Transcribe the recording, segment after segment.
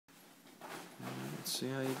Let's see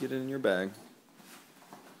how you get it in your bag.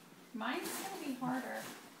 Mine's gonna be harder.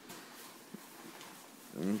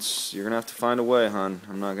 You're gonna have to find a way, hon.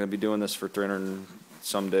 I'm not gonna be doing this for 300 and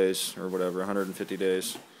some days or whatever, 150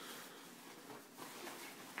 days.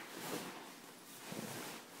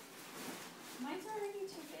 Mine's already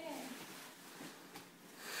too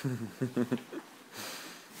big.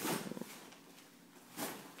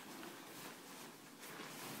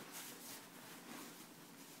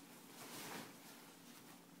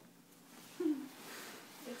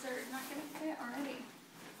 It's not gonna fit already.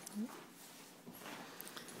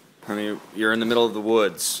 Honey, you're in the middle of the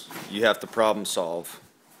woods. You have to problem solve.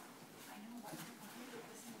 I know, but I want to get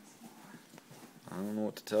this thing smaller. I don't know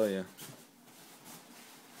what to tell you.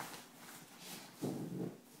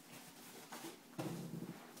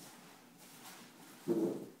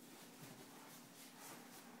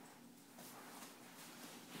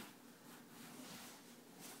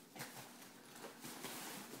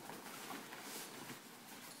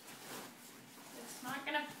 It's not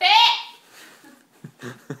gonna fit!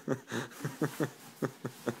 How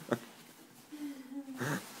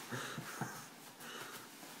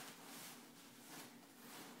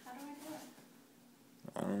do I do it?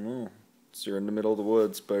 I don't know. So you're in the middle of the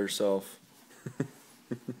woods by yourself.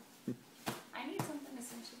 I need something to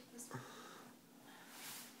cinch this.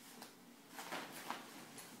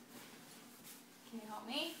 Can you help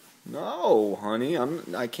me? No, honey,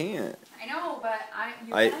 I can't. I know, but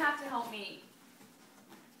you're gonna have to help me.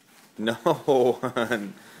 No,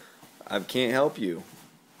 hon. I can't help you.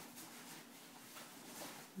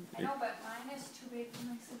 I know, but mine is too big for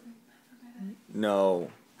my sleeping. No.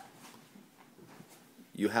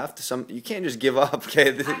 You have to you can't just give up, okay?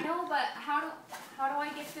 I know, but how do I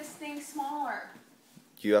get this thing smaller?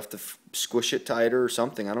 You have to squish it tighter or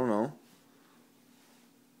something, I don't know.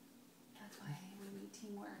 That's why we need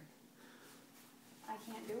teamwork. I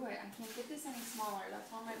can't do it. I can't get this any smaller.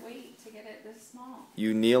 That's all my weight to get it this small.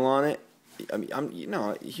 You kneel on it. I mean,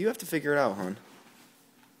 you have to figure it out, hon.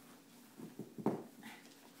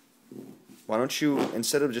 Why don't you,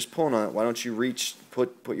 instead of just pulling on it, why don't you reach,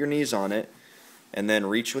 put your knees on it, and then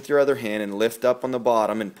reach with your other hand and lift up on the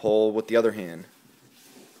bottom and pull with the other hand.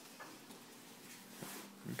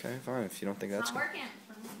 Okay, fine. If you don't think that's not working.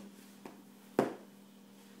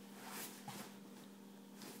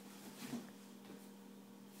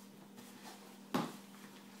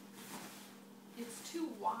 It's too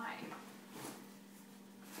wide.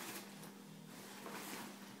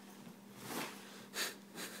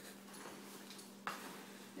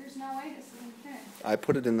 There's no way this is gonna fit. I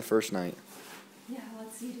put it in the first night. Yeah,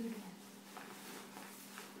 let's see. Do it again.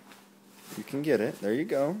 You can get it. There you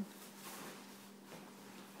go.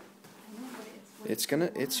 I know, but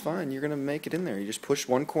It's fine. You're gonna make it in there. You just push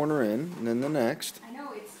one corner in, and then the next. I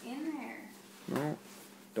know it's in there. No,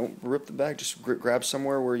 don't rip the bag. Just grab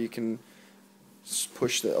somewhere where you can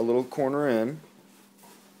push a little corner in.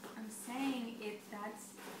 I'm saying that's.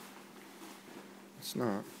 It's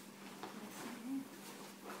not.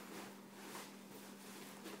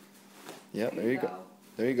 Yep, there you go.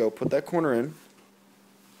 There you go. Put that corner in.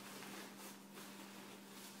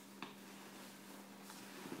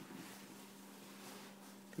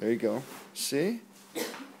 There you go. See?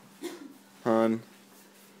 Hon,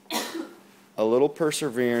 a little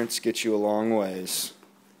perseverance gets you a long ways.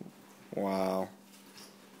 Wow.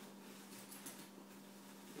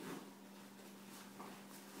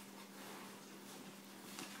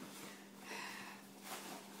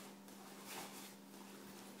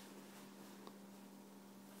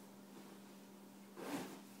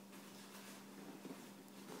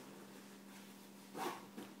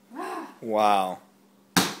 Wow.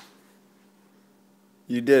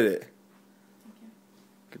 You did it. Thank you.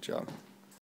 Good job.